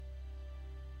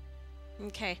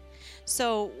Okay,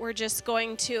 so we're just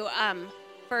going to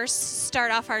first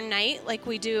start off our night like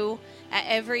we do at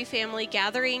every family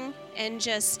gathering and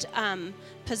just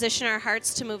position our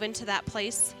hearts to move into that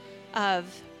place of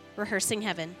rehearsing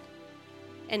heaven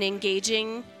and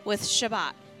engaging with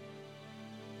Shabbat.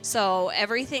 So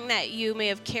everything that you may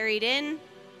have carried in,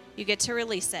 you get to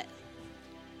release it.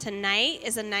 Tonight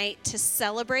is a night to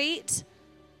celebrate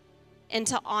and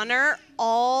to honor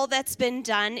all that's been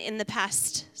done in the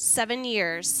past 7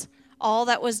 years, all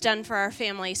that was done for our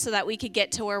family so that we could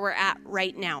get to where we're at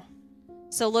right now.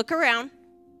 So look around.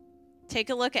 Take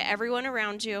a look at everyone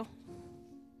around you.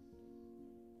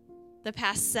 The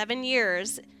past 7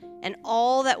 years and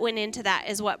all that went into that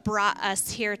is what brought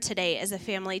us here today as a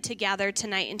family to gather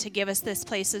tonight and to give us this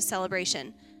place of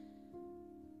celebration.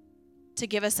 To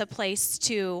give us a place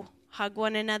to hug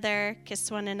one another, kiss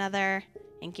one another,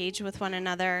 engage with one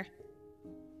another,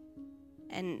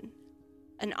 and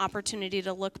an opportunity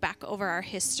to look back over our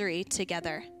history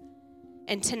together.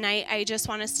 And tonight, I just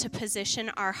want us to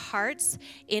position our hearts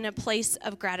in a place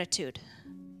of gratitude.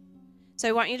 So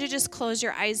I want you to just close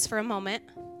your eyes for a moment.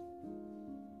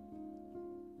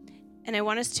 And I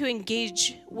want us to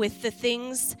engage with the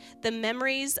things, the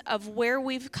memories of where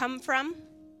we've come from,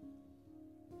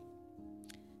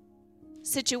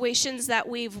 situations that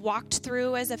we've walked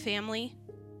through as a family,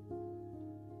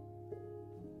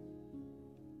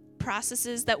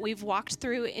 processes that we've walked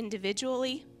through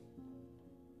individually.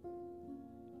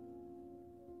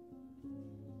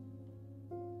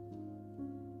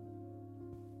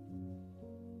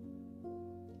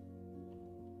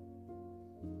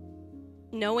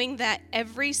 Knowing that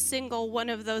every single one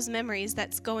of those memories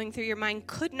that's going through your mind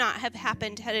could not have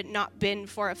happened had it not been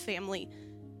for a family.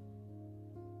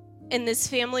 And this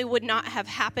family would not have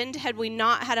happened had we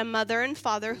not had a mother and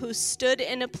father who stood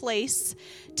in a place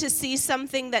to see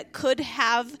something that could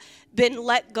have been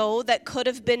let go, that could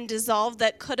have been dissolved,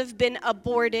 that could have been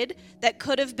aborted, that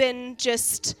could have been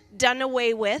just done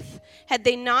away with. Had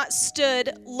they not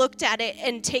stood, looked at it,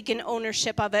 and taken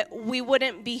ownership of it, we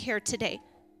wouldn't be here today.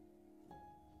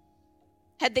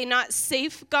 Had they not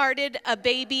safeguarded a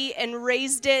baby and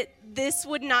raised it, this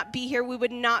would not be here. We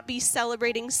would not be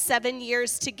celebrating 7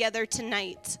 years together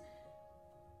tonight.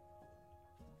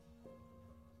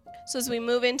 So as we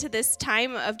move into this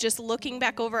time of just looking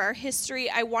back over our history,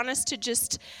 I want us to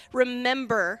just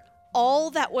remember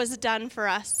all that was done for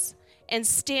us and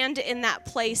stand in that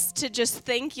place to just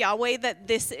thank Yahweh that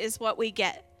this is what we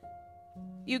get.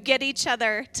 You get each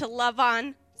other to love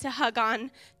on, to hug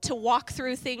on, to walk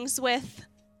through things with,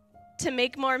 to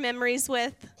make more memories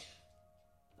with.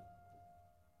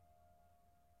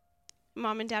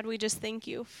 Mom and Dad, we just thank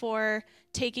you for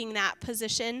taking that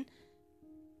position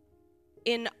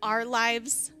in our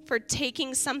lives, for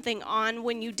taking something on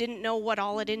when you didn't know what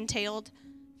all it entailed,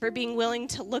 for being willing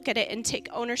to look at it and take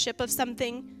ownership of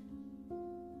something.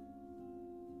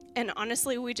 And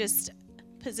honestly, we just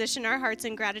position our hearts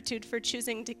in gratitude for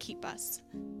choosing to keep us.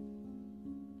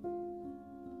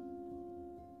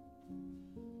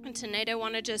 And tonight I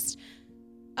want to just,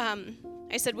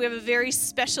 I said we have a very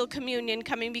special communion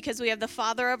coming because we have the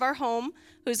father of our home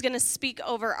who's going to speak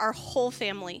over our whole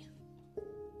family.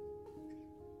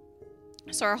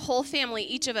 So our whole family,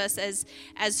 each of us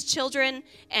as children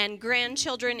and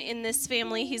grandchildren in this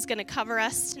family, he's going to cover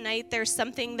us tonight. There's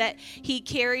something that he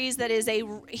carries that is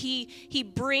he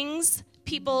brings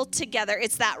people together.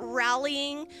 It's that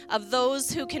rallying of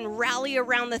those who can rally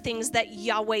around the things that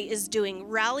Yahweh is doing,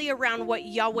 rally around what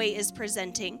Yahweh is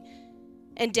presenting.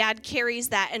 And Dad carries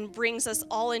that and brings us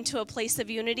all into a place of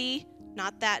unity.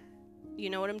 Not that, you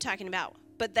know what I'm talking about,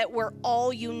 but that we're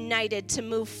all united to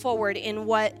move forward in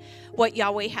what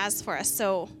Yahweh has for us.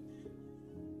 So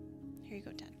here you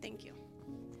go, Dad. Thank you.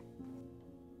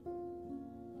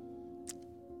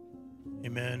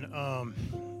 Amen.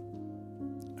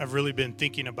 I've really been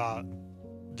thinking about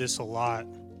this a lot,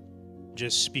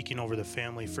 just speaking over the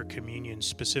family for communion,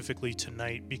 specifically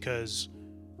tonight, because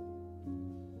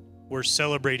we're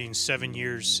celebrating 7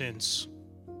 years since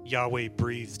Yahweh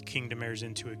breathed Kingdom Heirs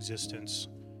into existence.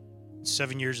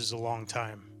 7 years is a long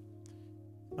time.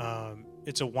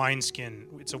 It's a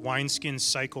wineskin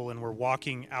cycle, and we're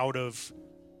walking out of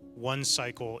one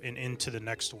cycle and into the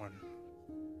next one.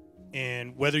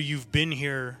 And whether you've been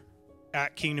here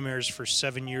at Kingdom Heirs for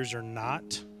 7 years or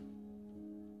not,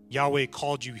 Yahweh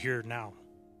called you here now,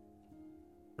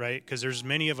 right? Because there's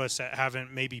many of us that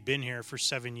haven't maybe been here for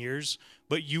 7 years,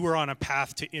 but you were on a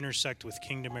path to intersect with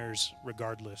Kingdom Heirs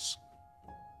regardless,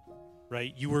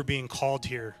 right? You were being called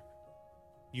here.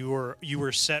 You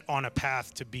were set on a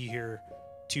path to be here,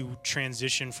 to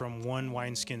transition from one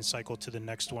wineskin cycle to the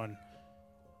next one.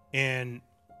 And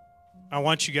I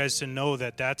want you guys to know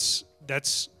that that's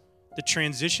the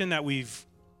transition that we've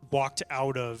walked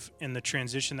out of, and the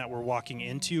transition that we're walking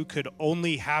into could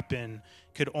only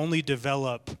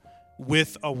develop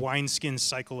with a wineskin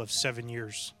cycle of 7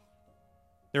 years.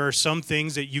 There are some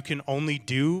things that you can only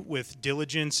do with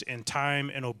diligence and time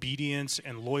and obedience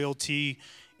and loyalty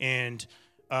and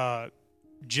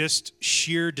just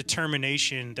sheer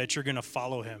determination that you're going to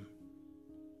follow him.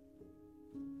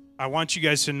 I want you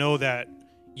guys to know that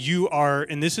you are,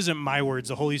 and this isn't my words,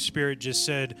 the Holy Spirit just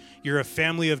said, you're a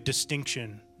family of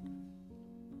distinction.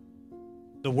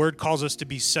 The word calls us to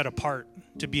be set apart,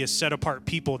 to be a set apart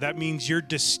people. That means you're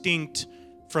distinct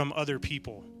from other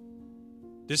people.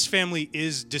 This family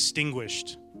is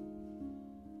distinguished.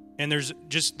 And there's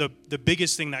just the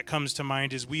biggest thing that comes to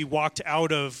mind is we walked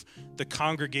out of the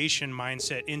congregation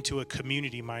mindset into a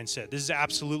community mindset. This is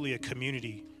absolutely a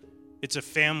community. It's a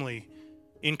family.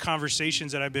 In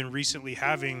conversations that I've been recently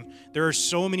having, there are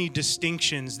so many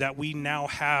distinctions that we now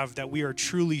have, that we are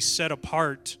truly set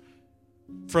apart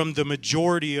from the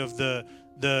majority of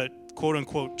the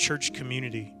quote-unquote church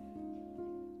community.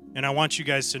 And I want you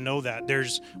guys to know that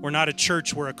we're not a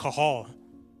church, we're a kahal,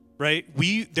 right?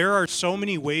 There are so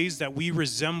many ways that we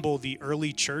resemble the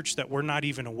early church that we're not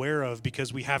even aware of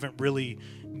because we haven't really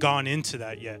gone into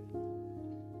that yet.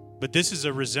 But this is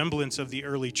a resemblance of the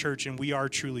early church, and we are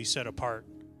truly set apart.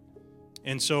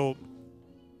 And so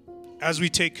as we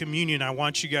take communion, I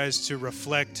want you guys to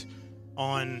reflect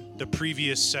on the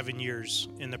previous 7 years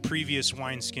in the previous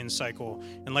wineskin cycle.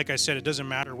 And like I said, it doesn't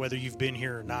matter whether you've been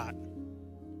here or not.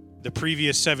 The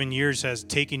previous 7 years has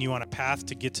taken you on a path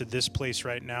to get to this place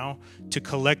right now, to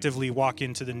collectively walk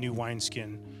into the new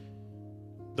wineskin.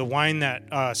 The wine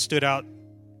that stood out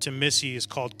to Missy is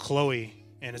called Chloe,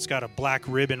 and it's got a black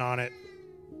ribbon on it.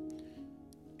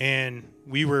 And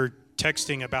we were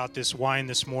texting about this wine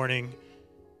this morning,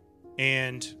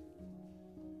 and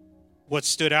what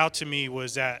stood out to me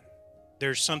was that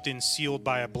there's something sealed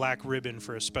by a black ribbon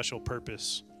for a special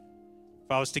purpose.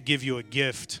 If I was to give you a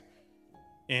gift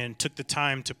and took the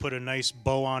time to put a nice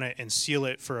bow on it and seal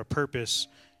it for a purpose,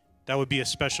 that would be a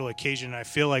special occasion. I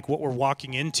feel like what we're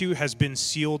walking into has been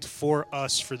sealed for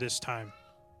us for this time.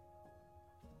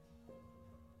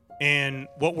 And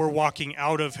what we're walking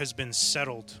out of has been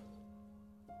settled.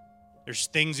 There's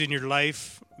things in your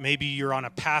life, maybe you're on a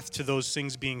path to those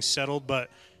things being settled, but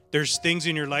there's things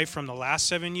in your life from the last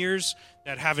 7 years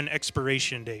that have an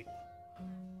expiration date.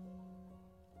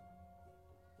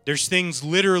 There's things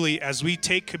literally, as we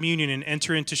take communion and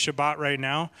enter into Shabbat right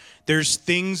now, there's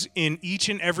things in each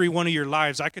and every one of your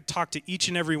lives. I could talk to each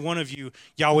and every one of you.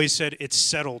 Yahweh said it's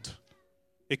settled.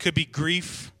 It could be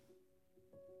grief.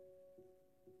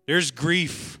 There's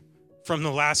grief from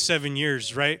the last 7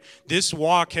 years, right? This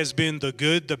walk has been the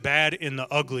good, the bad, and the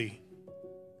ugly.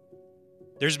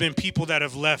 There's been people that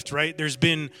have left, right? There's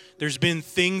been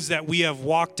things that we have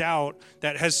walked out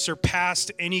that has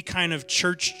surpassed any kind of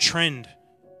church trend.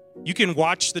 You can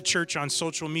watch the church on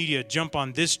social media jump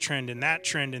on this trend and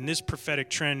this prophetic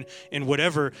trend and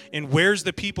whatever. And where's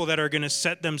the people that are going to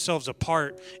set themselves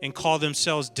apart and call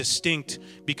themselves distinct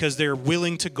because they're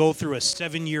willing to go through a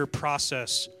 7-year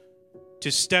process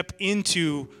to step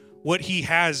into what he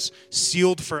has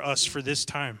sealed for us for this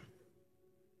time?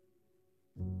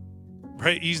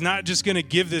 Right? He's not just going to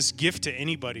give this gift to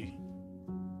anybody.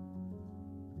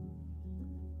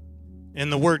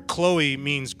 And the word Chloe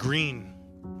means green,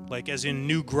 like as in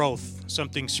new growth,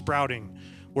 something sprouting.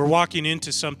 We're walking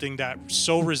into something that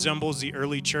so resembles the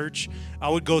early church. I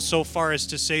would go so far as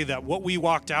to say that what we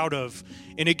walked out of,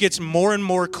 and it gets more and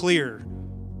more clear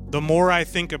the more I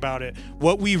think about it,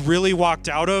 what we really walked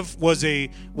out of was a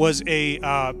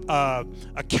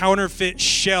counterfeit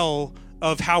shell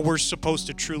of how we're supposed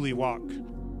to truly walk.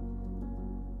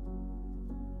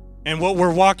 And what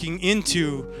we're walking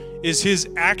into is his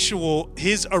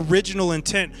original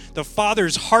intent. The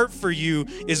Father's heart for you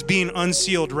is being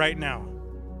unsealed right now.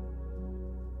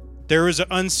 There is an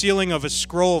unsealing of a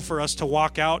scroll for us to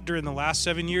walk out during the last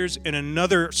 7 years, and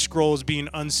another scroll is being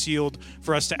unsealed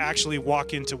for us to actually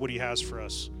walk into what he has for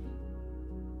us.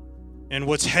 And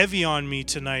what's heavy on me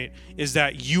tonight is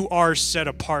that you are set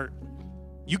apart.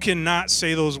 You cannot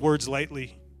say those words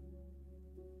lightly.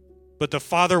 But the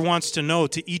Father wants to know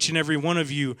to each and every one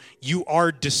of you, you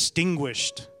are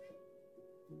distinguished.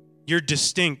 You're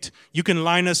distinct. You can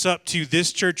line us up to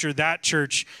this church or that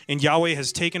church, and Yahweh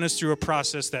has taken us through a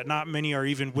process that not many are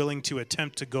even willing to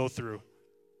attempt to go through.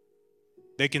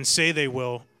 They can say they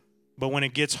will, but when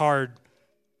it gets hard,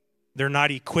 they're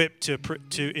not equipped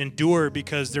to endure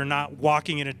because they're not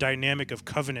walking in a dynamic of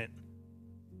covenant.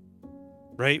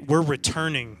 Right? We're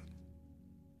returning.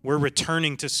 We're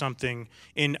returning to something,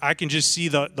 and I can just see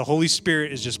the Holy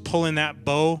Spirit is just pulling that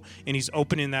bow, and he's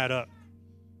opening that up,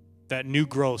 that new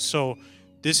growth. So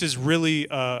this is really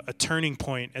a turning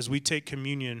point as we take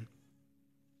communion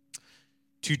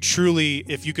to truly,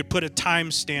 if you could put a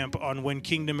time stamp on when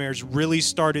Kingdom Heirs really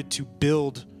started to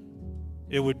build,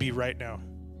 it would be right now.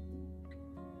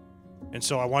 And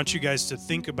so I want you guys to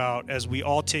think about, as we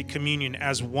all take communion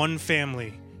as one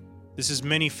family, this is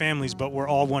many families, but we're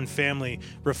all one family.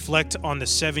 Reflect on the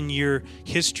 7-year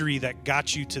history that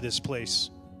got you to this place.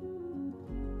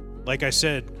 Like I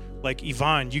said, like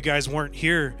Yvonne, you guys weren't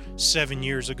here 7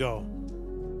 years ago.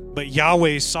 But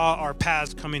Yahweh saw our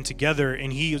paths coming together,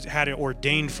 and he had it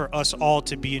ordained for us all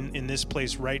to be in this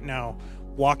place right now,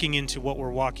 walking into what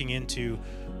we're walking into,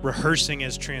 rehearsing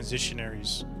as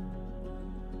transitionaries.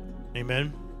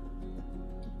 Amen?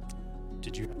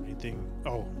 Did you have anything?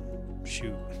 Oh,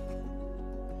 shoot.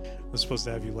 I was supposed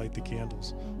to have you light the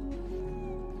candles.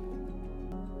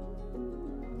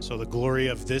 So the glory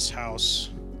of this house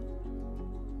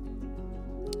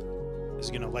is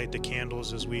going to light the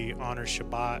candles as we honor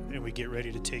Shabbat and we get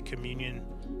ready to take communion.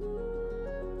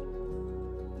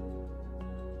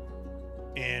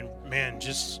 And man,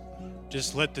 just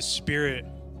let the spirit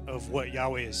of what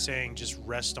Yahweh is saying just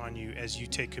rest on you as you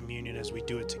take communion, as we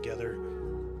do it together.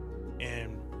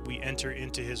 And we enter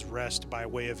into his rest by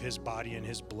way of his body and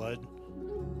his blood.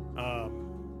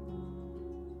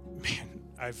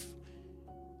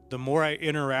 The more I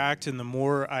interact and the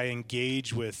more I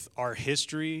engage with our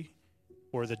history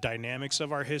or the dynamics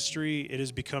of our history, it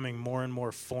is becoming more and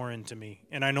more foreign to me.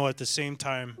 And I know at the same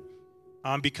time,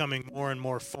 I'm becoming more and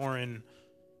more foreign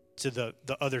to the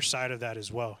other side of that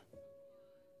as well.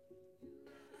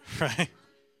 Right?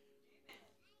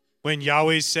 When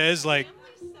Yahweh says, like,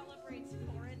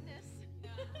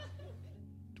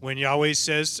 when Yahweh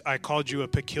says, I called you a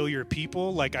peculiar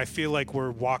people, like, I feel like we're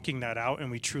walking that out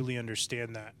and we truly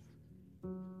understand that.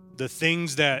 The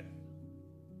things that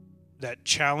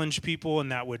challenge people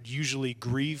and that would usually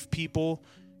grieve people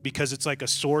because it's like a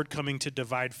sword coming to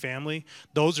divide family,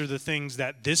 those are the things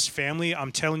that this family,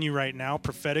 I'm telling you right now,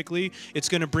 prophetically, it's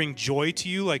going to bring joy to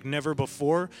you like never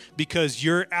before, because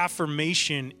your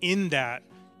affirmation in that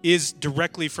is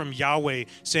directly from Yahweh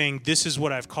saying, this is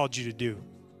what I've called you to do.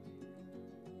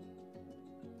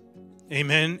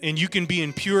 Amen. And you can be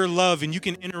in pure love and you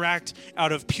can interact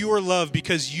out of pure love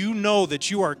because you know that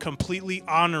you are completely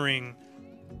honoring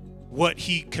what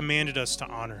he commanded us to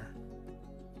honor.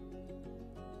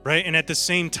 Right? And at the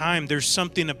same time, there's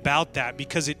something about that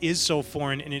because it is so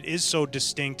foreign and it is so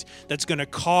distinct that's going to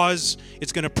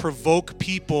it's going to provoke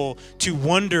people to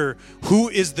wonder who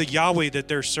is the Yahweh that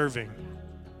they're serving.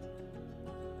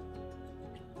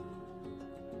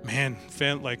 Man,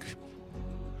 like,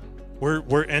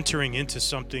 we're entering into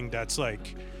something that's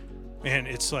like, man,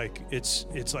 it's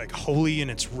like holy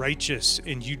and it's righteous,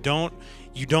 and you don't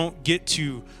get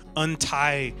to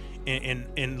untie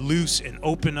and loose and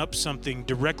open up something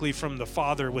directly from the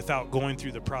Father without going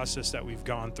through the process that we've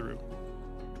gone through.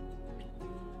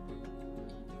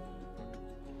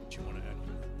 Do you want to add?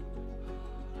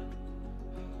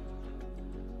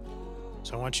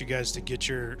 So I want you guys to get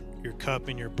your cup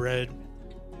and your bread.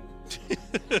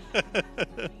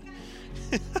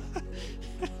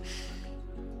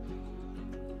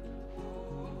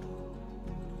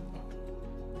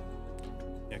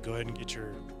 Yeah, go ahead and get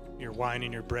your wine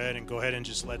and your bread, and go ahead and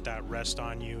just let that rest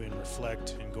on you and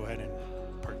reflect, and go ahead and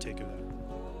partake of that.